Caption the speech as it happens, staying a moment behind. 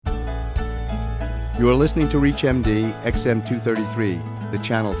You are listening to ReachMD XM233, the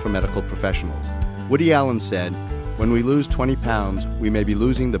channel for medical professionals. Woody Allen said, "When we lose 20 pounds, we may be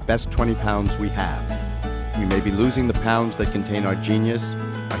losing the best 20 pounds we have. We may be losing the pounds that contain our genius,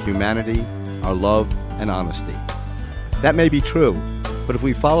 our humanity, our love, and honesty." That may be true, but if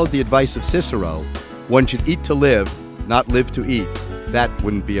we followed the advice of Cicero, one should eat to live, not live to eat. That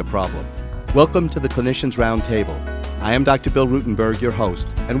wouldn't be a problem. Welcome to the Clinicians Roundtable. I am Dr. Bill Rutenberg, your host,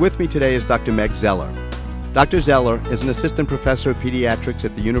 and with me today is Dr. Meg Zeller. Dr. Zeller is an assistant professor of pediatrics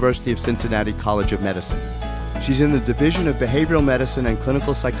at the University of Cincinnati College of Medicine. She's in the Division of Behavioral Medicine and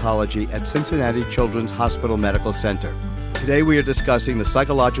Clinical Psychology at Cincinnati Children's Hospital Medical Center. Today we are discussing the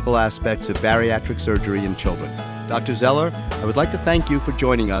psychological aspects of bariatric surgery in children. Dr. Zeller, I would like to thank you for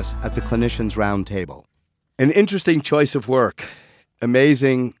joining us at the Clinicians Roundtable. An interesting choice of work.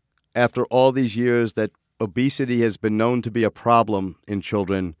 Amazing, after all these years that obesity has been known to be a problem in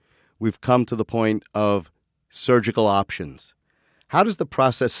children, we've come to the point of surgical options. How does the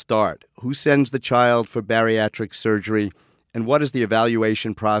process start? Who sends the child for bariatric surgery, and what is the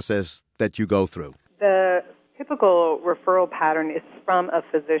evaluation process that you go through? The typical referral pattern is from a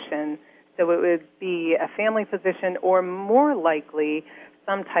physician, so it would be a family physician or more likely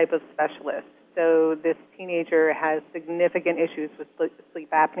some type of specialist. So this teenager has significant issues with sleep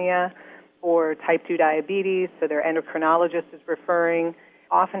apnea or type 2 diabetes, so their endocrinologist is referring.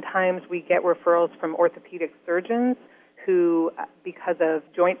 Oftentimes we get referrals from orthopedic surgeons who, because of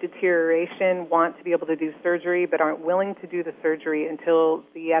joint deterioration, want to be able to do surgery but aren't willing to do the surgery until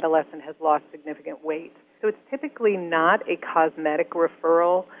the adolescent has lost significant weight. So it's typically not a cosmetic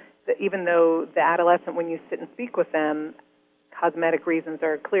referral, even though the adolescent, when you sit and speak with them, cosmetic reasons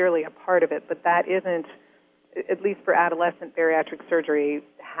are clearly a part of it, but that isn't, at least for adolescent bariatric surgery,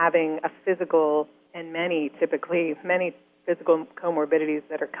 having a physical and many physical comorbidities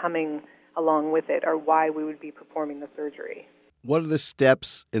that are coming along with it are why we would be performing the surgery. What are the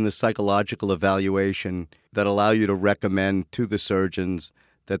steps in the psychological evaluation that allow you to recommend to the surgeons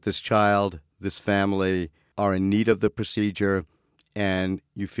that this child, this family, are in need of the procedure and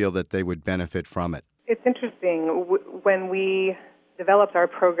you feel that they would benefit from it? It's interesting. When we developed our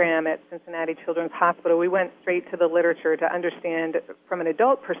program at Cincinnati Children's Hospital, we went straight to the literature to understand from an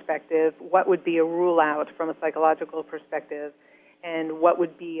adult perspective what would be a rule out from a psychological perspective and what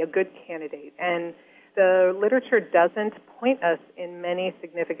would be a good candidate. And the literature doesn't point us in many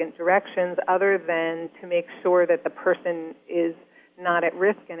significant directions other than to make sure that the person is not at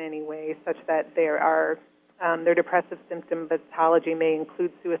risk in any way, such that their depressive symptomatology may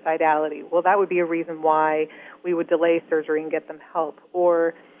include suicidality. Well, that would be a reason why we would delay surgery and get them help.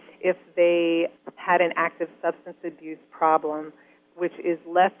 Or if they had an active substance abuse problem, which is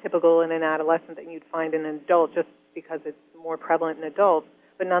less typical in an adolescent than you'd find in an adult just because it's more prevalent in adults.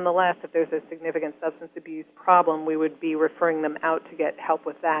 But nonetheless, if there's a significant substance abuse problem, we would be referring them out to get help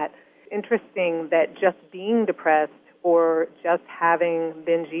with that. Interesting that just being depressed or just having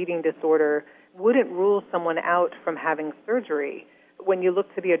binge eating disorder wouldn't rule someone out from having surgery. When you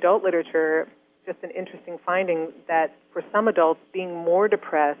look to the adult literature, just an interesting finding that for some adults, being more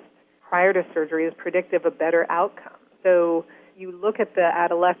depressed prior to surgery is predictive of better outcome. So you look at the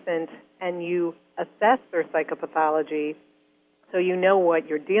adolescent and you assess their psychopathology so you know what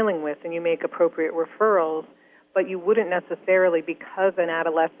you're dealing with and you make appropriate referrals, but you wouldn't necessarily, because an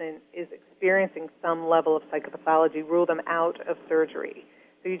adolescent is experiencing some level of psychopathology, rule them out of surgery.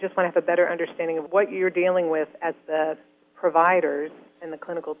 So you just want to have a better understanding of what you're dealing with as the providers and the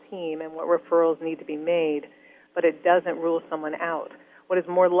clinical team and what referrals need to be made, but it doesn't rule someone out. What is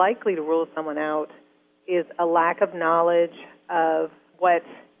more likely to rule someone out is a lack of knowledge of what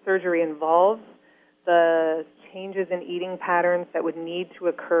surgery involves, the changes in eating patterns that would need to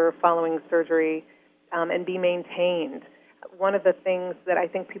occur following surgery, and be maintained. One of the things that I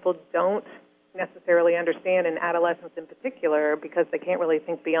think people don't necessarily understand, in adolescents in particular, because they can't really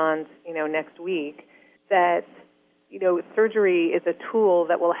think beyond, next week, that, surgery is a tool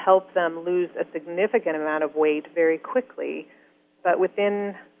that will help them lose a significant amount of weight very quickly. But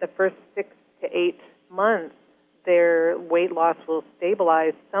within the first 6 to 8 months, their weight loss will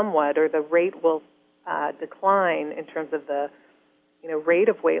stabilize somewhat, or the rate will decline in terms of the, rate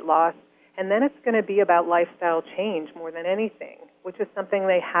of weight loss. And then it's going to be about lifestyle change more than anything, which is something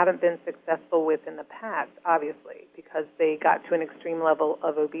they haven't been successful with in the past, obviously, because they got to an extreme level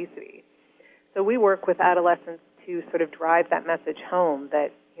of obesity. So we work with adolescents to sort of drive that message home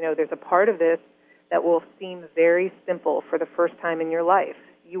that, there's a part of this that will seem very simple for the first time in your life.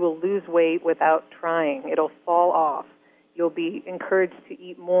 You will lose weight without trying. It'll fall off. You'll be encouraged to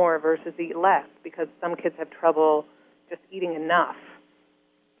eat more versus eat less because some kids have trouble just eating enough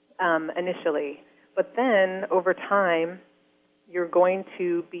initially. But then, over time, you're going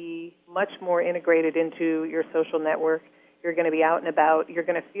to be much more integrated into your social network. You're going to be out and about. You're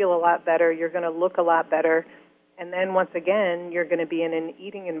going to feel a lot better. You're going to look a lot better. And then, once again, you're going to be in an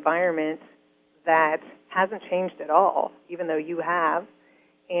eating environment that hasn't changed at all, even though you have.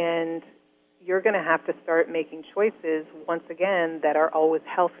 And you're going to have to start making choices, once again, that are always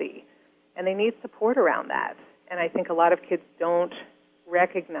healthy. And they need support around that. And I think a lot of kids don't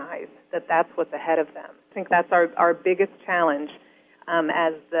recognize that that's what's ahead of them. I think that's our biggest challenge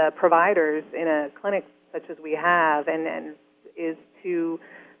as the providers in a clinic such as we have, and it's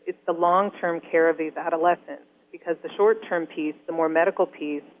the long-term care of these adolescents, because the short-term piece, the more medical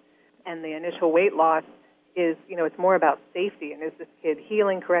piece, and the initial weight loss is, it's more about safety, and is this kid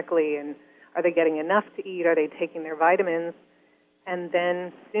healing correctly, and are they getting enough to eat, are they taking their vitamins, and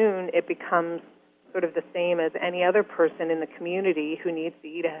then soon it becomes sort of the same as any other person in the community who needs to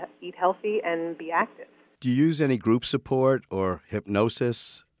eat healthy and be active. Do you use any group support or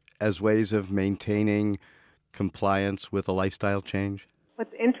hypnosis as ways of maintaining compliance with a lifestyle change?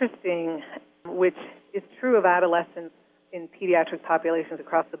 What's interesting, which is true of adolescents in pediatric populations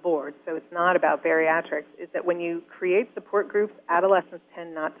across the board, so it's not about bariatrics, is that when you create support groups, adolescents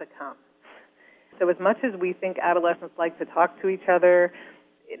tend not to come. So as much as we think adolescents like to talk to each other,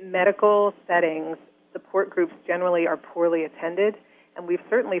 in medical settings, support groups generally are poorly attended, and we've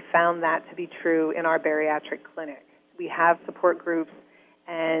certainly found that to be true in our bariatric clinic. We have support groups,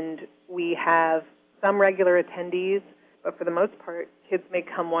 and we have some regular attendees, but for the most part, kids may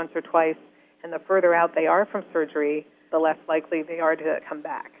come once or twice, and the further out they are from surgery, the less likely they are to come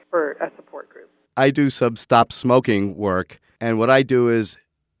back for a support group. I do some stop smoking work, and what I do is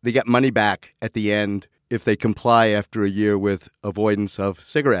they get money back at the end if they comply after a year with avoidance of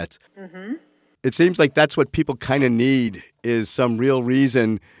cigarettes. Mm-hmm. It seems like that's what people kind of need, is some real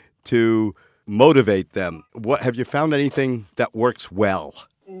reason to motivate them. What have you found anything that works well?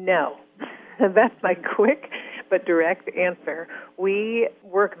 No. That's my quick but direct answer. We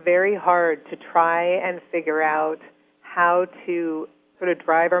work very hard to try and figure out how to sort of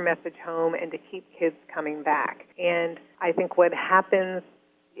drive our message home and to keep kids coming back. And I think what happens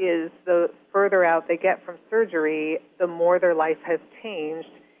is the further out they get from surgery, the more their life has changed.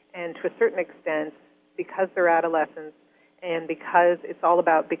 And to a certain extent, because they're adolescents and because it's all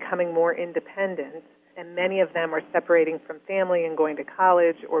about becoming more independent, and many of them are separating from family and going to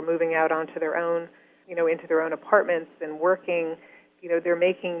college or moving out onto their own, into their own apartments and working, they're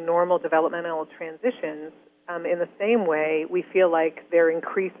making normal developmental transitions. In the same way, we feel like they're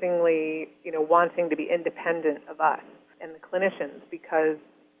increasingly, wanting to be independent of us and the clinicians, because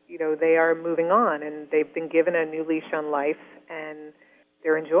they are moving on and they've been given a new leash on life and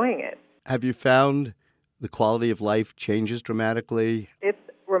they're enjoying it. Have you found the quality of life changes dramatically? It's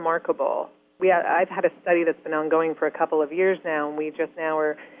remarkable. I've had a study that's been ongoing for a couple of years now, and we just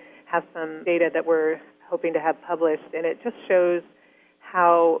now have some data that we're hoping to have published, and it just shows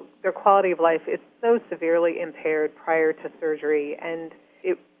how their quality of life is so severely impaired prior to surgery, and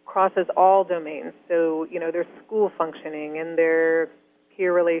it crosses all domains. So, their school functioning and their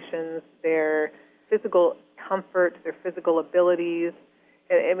peer relations, their physical comfort, their physical abilities.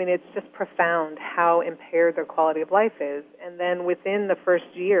 I mean, it's just profound how impaired their quality of life is. And then within the first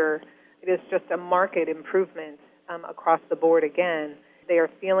year, it is just a marked improvement across the board again. They are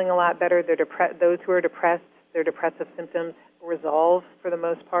feeling a lot better. Those who are depressed, their depressive symptoms resolve for the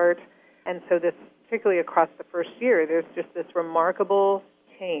most part. And so this, particularly across the first year, there's just this remarkable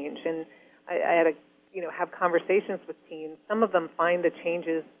change. And I had to, have conversations with teens. Some of them find the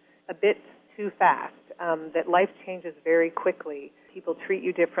changes a bit too fast, that life changes very quickly. People treat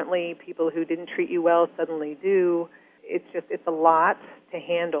you differently. People who didn't treat you well suddenly do. It's a lot to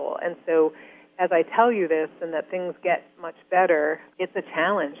handle. And so as I tell you this and that things get much better, it's a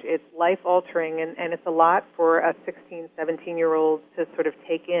challenge. It's life-altering, and it's a lot for a 16, 17-year-old to sort of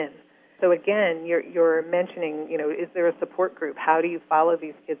take in. So again, you're mentioning, is there a support group? How do you follow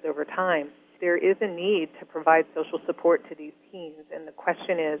these kids over time? There is a need to provide social support to these teens, and the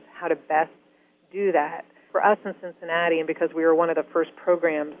question is how to best do that. For us in Cincinnati, and because we were one of the first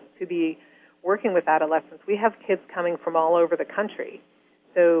programs to be working with adolescents, we have kids coming from all over the country.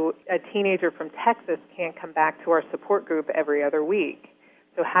 So a teenager from Texas can't come back to our support group every other week.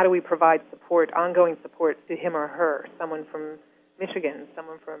 So how do we provide support, ongoing support to him or her, someone from Michigan,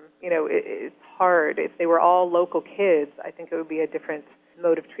 someone from, it's hard. If they were all local kids, I think it would be a different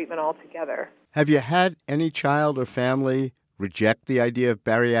mode of treatment altogether. Have you had any child or family reject the idea of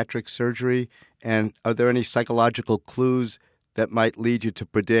bariatric surgery? And are there any psychological clues that might lead you to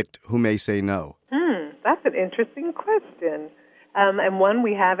predict who may say no? That's an interesting question. and one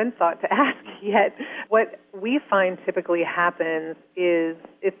we haven't thought to ask yet. What we find typically happens is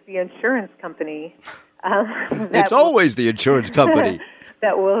it's the insurance company. It's always the insurance company.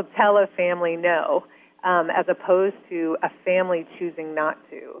 that will tell a family no, as opposed to a family choosing not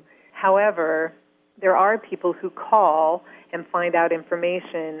to. However, there are people who call and find out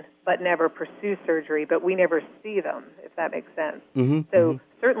information but never pursue surgery, but we never see them, if that makes sense.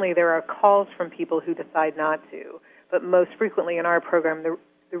 Certainly there are calls from people who decide not to, but most frequently in our program,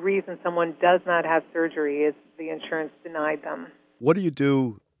 the reason someone does not have surgery is the insurance denied them. What do you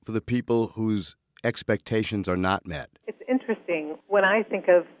do for the people whose expectations are not met? It's interesting. When I think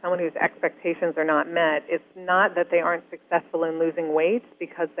of someone whose expectations are not met, it's not that they aren't successful in losing weight,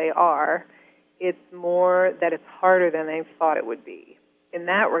 because they are. It's more that it's harder than they thought it would be. In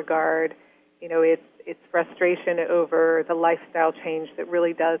that regard, it's frustration over the lifestyle change that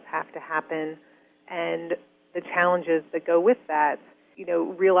really does have to happen, and the challenges that go with that.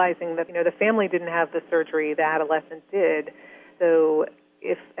 Realizing that, the family didn't have the surgery, the adolescent did. So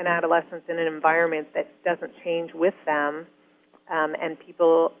if an adolescent's in an environment that doesn't change with them, and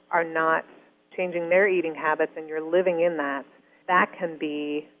people are not changing their eating habits, and you're living in that can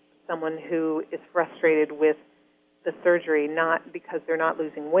be someone who is frustrated with the surgery, not because they're not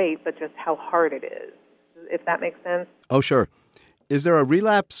losing weight, but just how hard it is, if that makes sense. Oh, sure. Is there a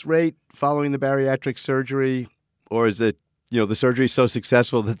relapse rate following the bariatric surgery, or is it, the surgery is so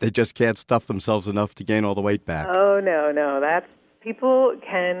successful that they just can't stuff themselves enough to gain all the weight back? Oh, no. People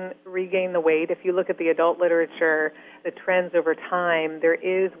can regain the weight. If you look at the adult literature, the trends over time, there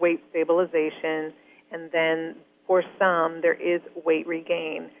is weight stabilization, and then for some, there is weight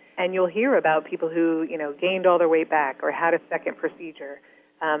regain. And you'll hear about people who, gained all their weight back or had a second procedure,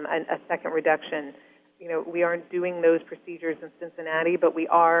 a second reduction. We aren't doing those procedures in Cincinnati, but we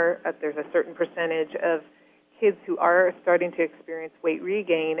are. There's a certain percentage of kids who are starting to experience weight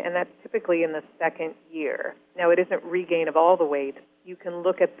regain, and that's typically in the second year. Now, it isn't regain of all the weight. You can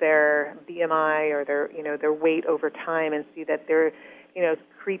look at their BMI or their weight over time and see that they're,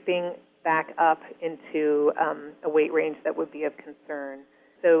 creeping back up into a weight range that would be of concern.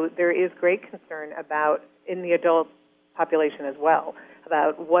 So there is great concern about, in the adult population as well,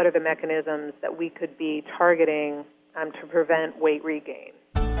 about what are the mechanisms that we could be targeting to prevent weight regain.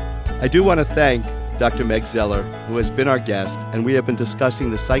 I do want to thank Dr. Meg Zeller, who has been our guest, and we have been discussing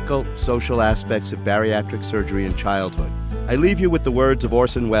the psychosocial aspects of bariatric surgery in childhood. I leave you with the words of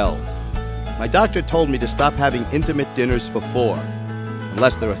Orson Welles. My doctor told me to stop having intimate dinners for 4,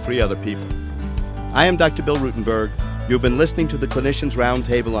 unless there are 3 other people. I am Dr. Bill Rutenberg. You've been listening to the Clinicians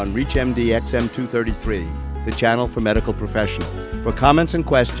Roundtable on ReachMD XM233, the channel for medical professionals. For comments and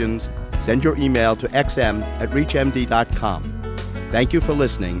questions, send your email to xm@reachmd.com. Thank you for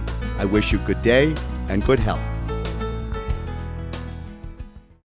listening. I wish you good day and good health.